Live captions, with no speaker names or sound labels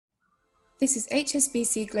This is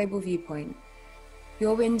HSBC Global Viewpoint,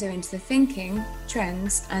 your window into the thinking,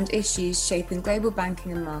 trends and issues shaping global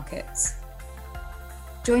banking and markets.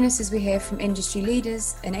 Join us as we hear from industry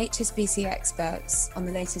leaders and HSBC experts on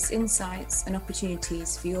the latest insights and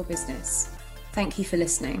opportunities for your business. Thank you for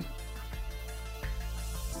listening.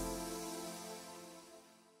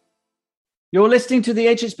 You're listening to the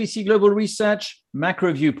HSBC Global Research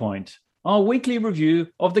Macro Viewpoint, our weekly review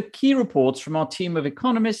of the key reports from our team of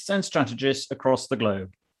economists and strategists across the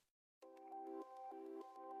globe.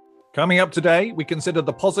 Coming up today, we consider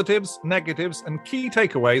the positives, negatives, and key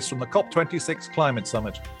takeaways from the COP26 Climate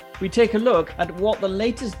Summit. We take a look at what the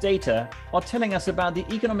latest data are telling us about the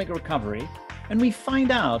economic recovery, and we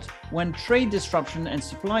find out when trade disruption and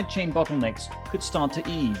supply chain bottlenecks could start to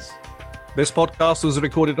ease. This podcast was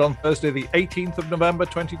recorded on Thursday, the 18th of November,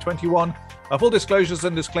 2021. Our full disclosures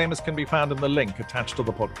and disclaimers can be found in the link attached to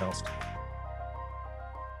the podcast.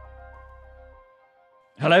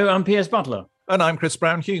 Hello, I'm Piers Butler. And I'm Chris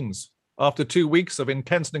Brown-Humes. After 2 weeks of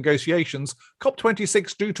intense negotiations,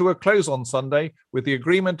 COP26 drew to a close on Sunday with the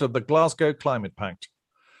agreement of the Glasgow Climate Pact.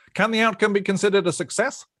 Can the outcome be considered a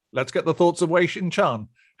success? Let's get the thoughts of Wei-Shin Chan,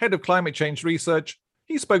 Head of Climate Change Research.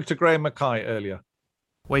 He spoke to Graham Mackay earlier.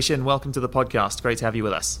 Wei-Shin, welcome to the podcast. Great to have you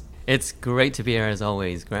with us. It's great to be here as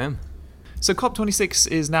always, Graham. So COP26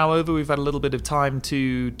 is now over. We've had a little bit of time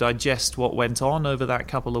to digest what went on over that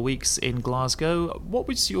couple of weeks in Glasgow. What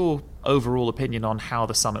was your overall opinion on how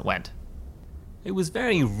the summit went? It was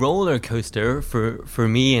very roller coaster for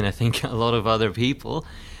me and I think a lot of other people.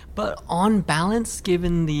 But on balance,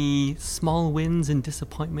 given the small wins and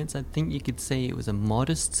disappointments, I think you could say it was a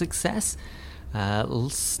modest success.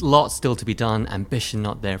 Lots still to be done, ambition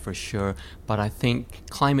not there for sure, but I think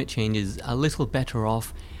climate change is a little better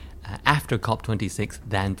off after COP26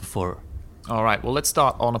 than before. All right, well, let's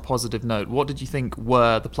start on a positive note. What did you think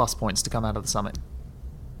were the plus points to come out of the summit?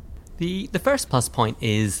 The first plus point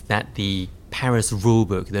is that the Paris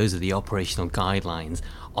rulebook, those are the operational guidelines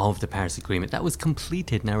of the Paris Agreement, that was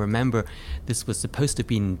completed. Now remember, this was supposed to have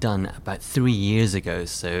been done about 3 years ago,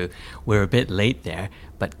 so we're a bit late there,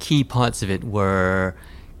 but key parts of it were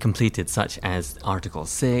completed, such as Article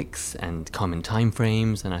 6 and common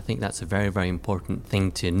timeframes, and I think that's a very, very important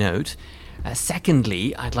thing to note.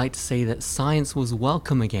 Secondly, I'd like to say that science was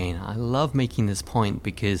welcome again. I love making this point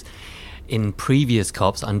because in previous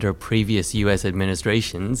COPs, under previous US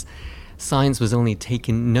administrations, science was only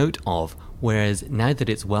taken note of, whereas now that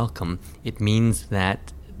it's welcome, it means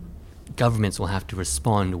that governments will have to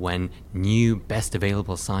respond when new best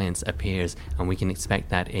available science appears, and we can expect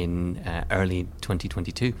that in early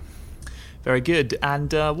 2022. Very good.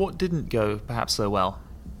 And what didn't go perhaps so well?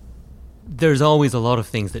 There's always a lot of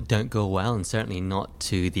things that don't go well, and certainly not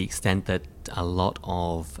to the extent that a lot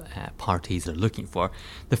of parties are looking for.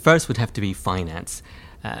 The first would have to be finance.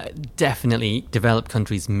 Definitely developed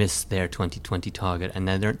countries missed their 2020 target, and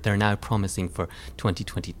they're now promising for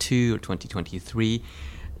 2022 or 2023.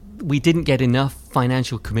 We didn't get enough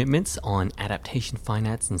financial commitments on adaptation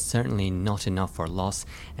finance, and certainly not enough for loss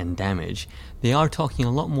and damage. They are talking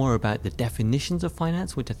a lot more about the definitions of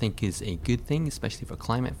finance, which I think is a good thing, especially for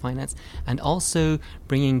climate finance, and also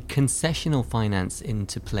bringing concessional finance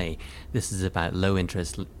into play. This is about low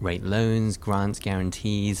interest rate loans, grants,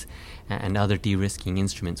 guarantees, and other de-risking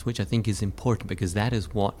instruments, which I think is important because that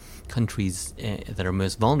is what countries that are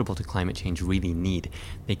most vulnerable to climate change really need.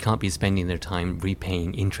 They can't be spending their time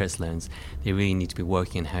repaying interest loans. They really need to be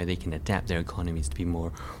working on how they can adapt their economies to be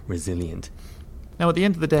more resilient. Now, at the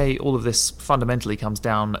end of the day, all of this fundamentally comes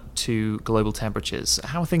down to global temperatures.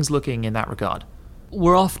 How are things looking in that regard?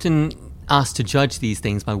 We're often asked to judge these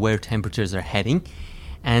things by where temperatures are heading.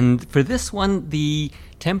 And for this one, the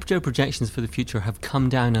temperature projections for the future have come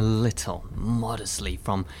down a little, modestly,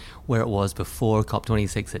 from where it was before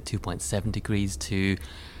COP26 at 2.7 degrees to,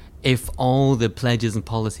 if all the pledges and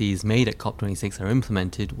policies made at COP26 are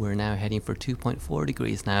implemented, we're now heading for 2.4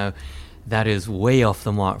 degrees. Now, that is way off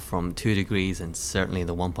the mark from 2 degrees and certainly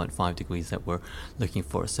the 1.5 degrees that we're looking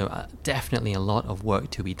for. So definitely a lot of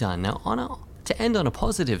work to be done. Now, to end on a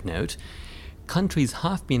positive note, countries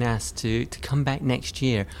have been asked to come back next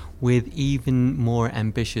year with even more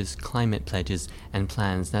ambitious climate pledges and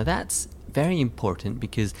plans. Now, that's very important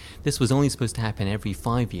because this was only supposed to happen every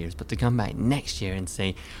 5 years, but to come back next year and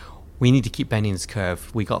say, we need to keep bending this curve.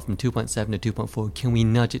 We got from 2.7 to 2.4. Can we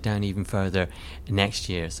nudge it down even further next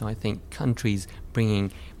year? So I think countries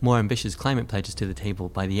bringing more ambitious climate pledges to the table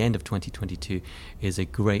by the end of 2022 is a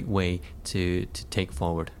great way to take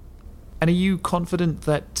forward. And are you confident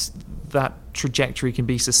that that trajectory can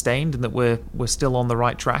be sustained and that we're still on the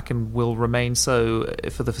right track and will remain so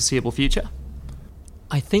for the foreseeable future?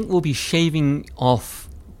 I think we'll be shaving off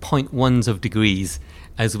 0.1s of degrees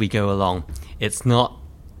as we go along. It's not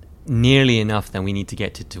nearly enough that we need to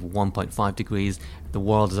get to 1.5 degrees. The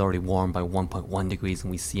world is already warmed by 1.1 degrees,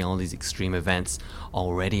 and we see all these extreme events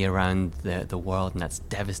already around the world, and that's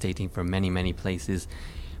devastating for many, many places.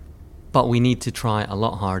 But we need to try a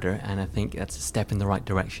lot harder, and I think that's a step in the right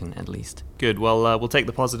direction, at least. Good. Well, we'll take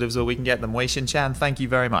the positives where we can get them. Wei Shin Chan, thank you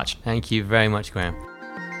very much. Thank you very much, Graham.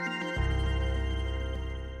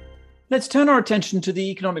 Let's turn our attention to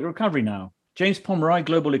the economic recovery now. James Pomeroy,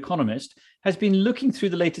 global economist, has been looking through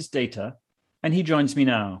the latest data, and he joins me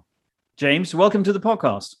now. James, welcome to the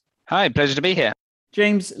podcast. Hi, pleasure to be here.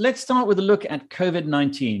 James, let's start with a look at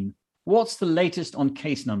COVID-19. What's the latest on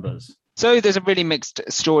case numbers? So there's a really mixed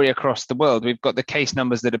story across the world. We've got the case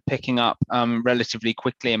numbers that are picking up relatively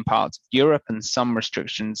quickly in parts of Europe, and some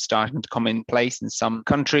restrictions starting to come in place in some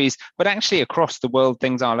countries. But actually across the world,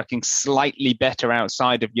 things are looking slightly better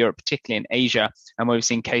outside of Europe, particularly in Asia, and where we've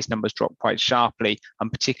seen case numbers drop quite sharply,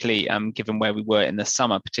 and particularly given where we were in the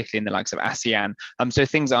summer, particularly in the likes of ASEAN. So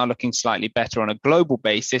things are looking slightly better on a global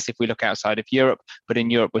basis if we look outside of Europe. But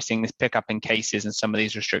in Europe, we're seeing this pickup in cases and some of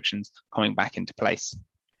these restrictions coming back into place.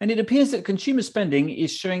 And it appears that consumer spending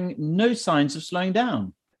is showing no signs of slowing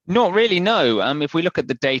down. Not really, no. If we look at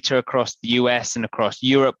the data across the US and across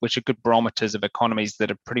Europe, which are good barometers of economies that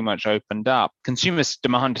have pretty much opened up, consumer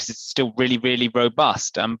demand is still really, really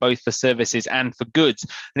robust, both for services and for goods.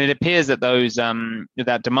 And it appears that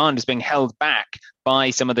that demand is being held back by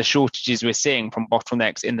some of the shortages we're seeing from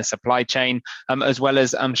bottlenecks in the supply chain, as well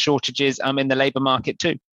as shortages in the labour market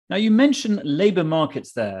too. Now, you mentioned labour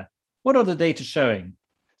markets there. What are the data showing?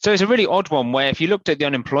 So it's a really odd one where if you looked at the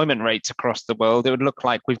unemployment rates across the world, it would look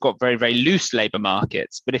like we've got very, very loose labour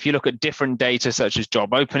markets. But if you look at different data such as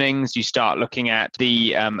job openings, you start looking at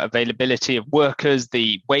the availability of workers,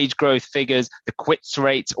 the wage growth figures, the quits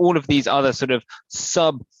rates, all of these other sort of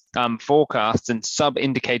forecasts and sub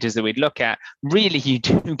indicators that we'd look at, really you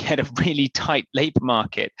do get a really tight labour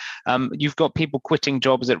market. You've got people quitting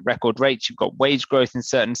jobs at record rates. You've got wage growth in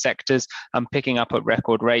certain sectors picking up at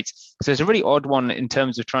record rates. So it's a really odd one in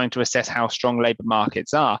terms of trying to assess how strong labour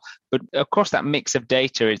markets are. But across that mix of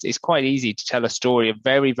data, it's quite easy to tell a story of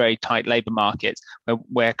very, very tight labour markets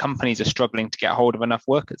where companies are struggling to get hold of enough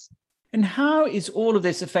workers. And how is all of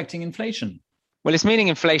this affecting inflation? Well, it's meaning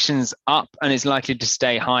inflation's up and it's likely to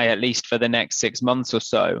stay high at least for the next 6 months or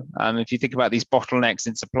so. If you think about these bottlenecks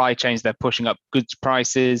in supply chains, they're pushing up goods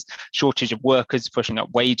prices, shortage of workers, pushing up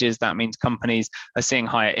wages. That means companies are seeing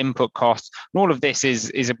higher input costs. And all of this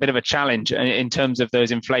is a bit of a challenge in terms of those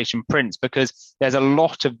inflation prints, because there's a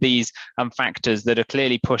lot of these factors that are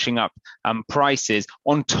clearly pushing up prices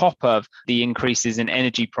on top of the increases in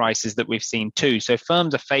energy prices that we've seen too. So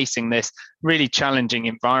firms are facing this really challenging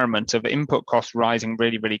environment of input costs rising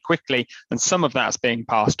really, really quickly, and some of that's being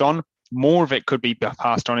passed on. More of it could be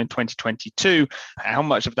passed on in 2022. How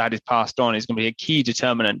much of that is passed on is going to be a key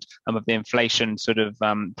determinant of the inflation sort of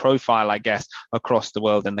profile, I guess, across the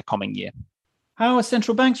world in the coming year. How are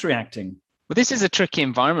central banks reacting? Well, this is a tricky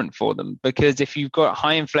environment for them, because if you've got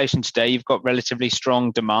high inflation today, you've got relatively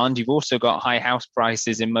strong demand. You've also got high house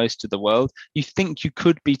prices in most of the world. You think you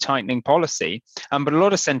could be tightening policy, but a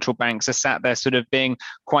lot of central banks are sat there sort of being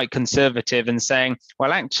quite conservative and saying,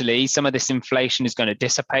 well, actually, some of this inflation is going to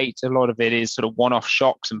dissipate. A lot of it is sort of one-off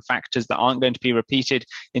shocks and factors that aren't going to be repeated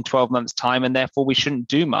in 12 months' time, and therefore we shouldn't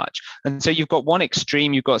do much. And so you've got one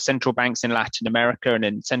extreme, you've got central banks in Latin America and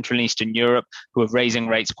in Central and Eastern Europe who are raising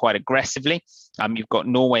rates quite aggressively. You've got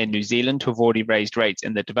Norway and New Zealand who have already raised rates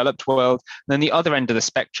in the developed world. And then the other end of the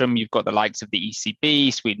spectrum, you've got the likes of the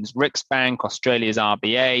ECB, Sweden's Riksbank, Australia's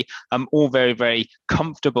RBA, all very, very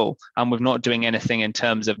comfortable with not doing anything in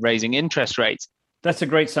terms of raising interest rates. That's a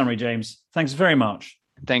great summary, James. Thanks very much.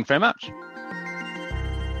 Thanks very much.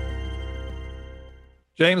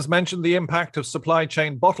 James mentioned the impact of supply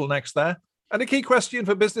chain bottlenecks there. And a key question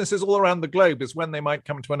for businesses all around the globe is when they might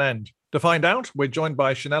come to an end. To find out, we're joined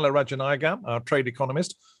by Shanella Rajanayagam, our trade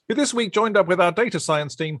economist, who this week joined up with our data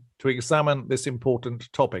science team to examine this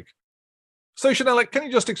important topic. So, Shanella, can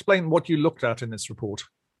you just explain what you looked at in this report?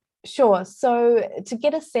 Sure. So to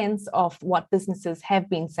get a sense of what businesses have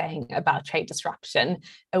been saying about trade disruption,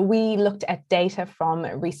 we looked at data from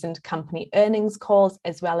recent company earnings calls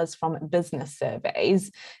as well as from business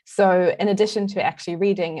surveys. So in addition to actually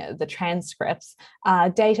reading the transcripts,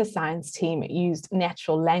 our data science team used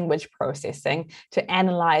natural language processing to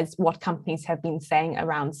analyze what companies have been saying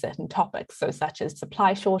around certain topics, so such as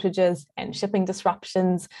supply shortages and shipping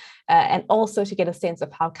disruptions, and also to get a sense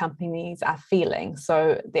of how companies are feeling,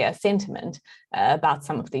 so their sentiment about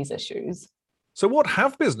some of these issues. So what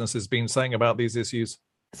have businesses been saying about these issues?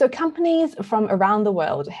 So companies from around the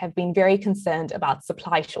world have been very concerned about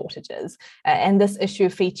supply shortages, and this issue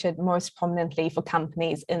featured most prominently for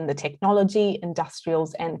companies in the technology,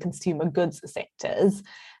 industrials, and consumer goods sectors.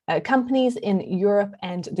 Companies in Europe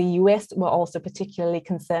and the US were also particularly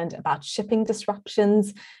concerned about shipping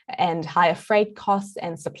disruptions, and higher freight costs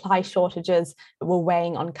and supply shortages were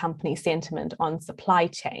weighing on company sentiment on supply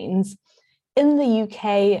chains. In the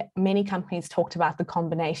UK, many companies talked about the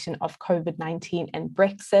combination of COVID-19 and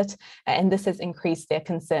Brexit, and this has increased their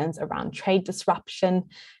concerns around trade disruption.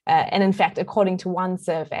 And in fact, according to one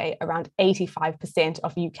survey, around 85%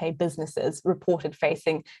 of UK businesses reported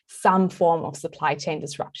facing some form of supply chain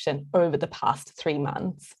disruption over the past 3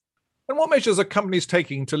 months. And what measures are companies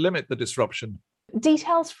taking to limit the disruption?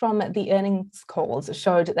 Details from the earnings calls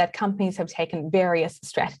showed that companies have taken various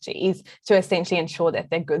strategies to essentially ensure that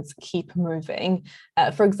their goods keep moving.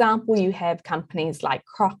 For example, you have companies like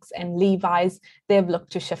Crocs and Levi's. They've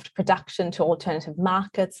looked to shift production to alternative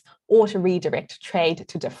markets or to redirect trade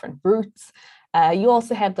to different routes. You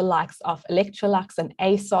also have the likes of Electrolux and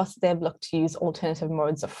ASOS. They've looked to use alternative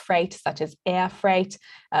modes of freight, such as air freight,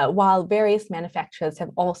 while various manufacturers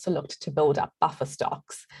have also looked to build up buffer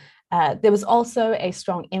stocks. There was also a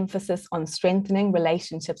strong emphasis on strengthening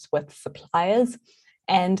relationships with suppliers,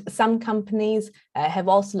 and some companies have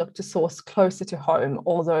also looked to source closer to home,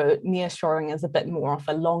 although nearshoring is a bit more of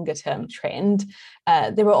a longer-term trend.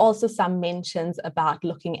 There were also some mentions about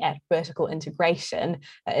looking at vertical integration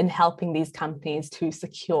in helping these companies to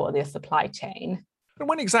secure their supply chain. And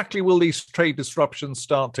when exactly will these trade disruptions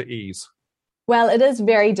start to ease? Well, it is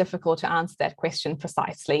very difficult to answer that question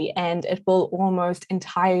precisely, and it will almost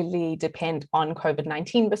entirely depend on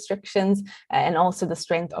COVID-19 restrictions and also the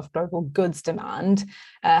strength of global goods demand.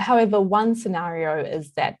 However, one scenario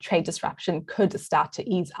is that trade disruption could start to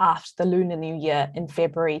ease after the Lunar New Year in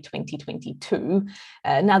February 2022.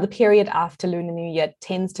 Now, the period after Lunar New Year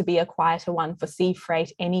tends to be a quieter one for sea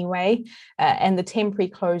freight anyway, and the temporary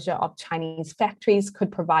closure of Chinese factories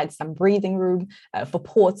could provide some breathing room for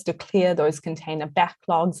ports to clear those container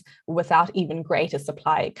backlogs without even greater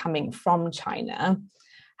supply coming from China.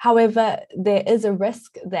 However, there is a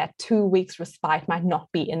risk that 2 weeks respite might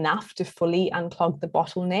not be enough to fully unclog the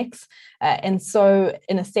bottlenecks. And so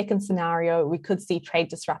in a second scenario, we could see trade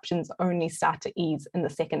disruptions only start to ease in the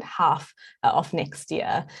second half of next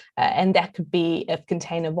year. And that could be if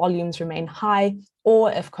container volumes remain high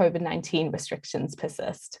or if COVID-19 restrictions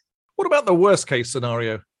persist. What about the worst case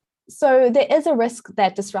scenario? So there is a risk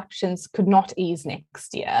that disruptions could not ease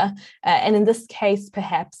next year. And in this case,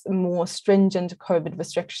 perhaps more stringent COVID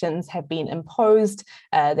restrictions have been imposed.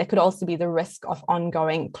 There could also be the risk of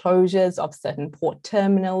ongoing closures of certain port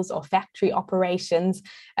terminals or factory operations,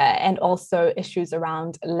 and also issues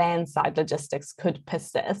around landside logistics could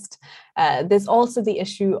persist. There's also the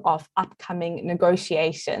issue of upcoming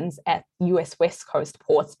negotiations at US West Coast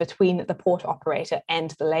ports between the port operator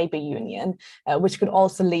and the labor union, which could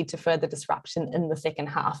also lead to further disruption in the second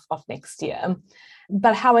half of next year.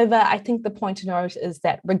 But however, I think the point to note is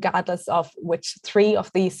that regardless of which 3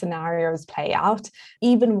 of these scenarios play out,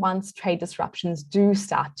 even once trade disruptions do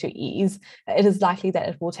start to ease, it is likely that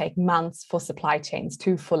it will take months for supply chains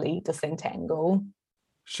to fully disentangle.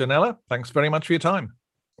 Shanella, thanks very much for your time.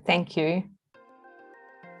 Thank you.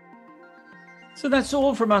 So that's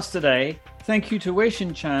all from us today. Thank you to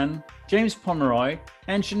Wei-Shin Chan, James Pomeroy,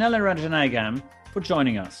 and Shanella Rajanagam for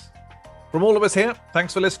joining us. From all of us here,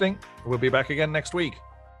 thanks for listening. We'll be back again next week.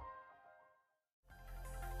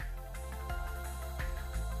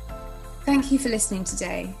 Thank you for listening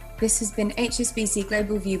today. This has been HSBC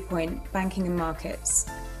Global Viewpoint, Banking and Markets.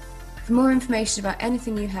 For more information about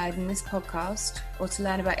anything you heard in this podcast, or to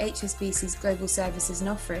learn about HSBC's global services and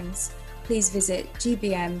offerings, please visit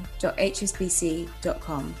gbm.hsbc.com.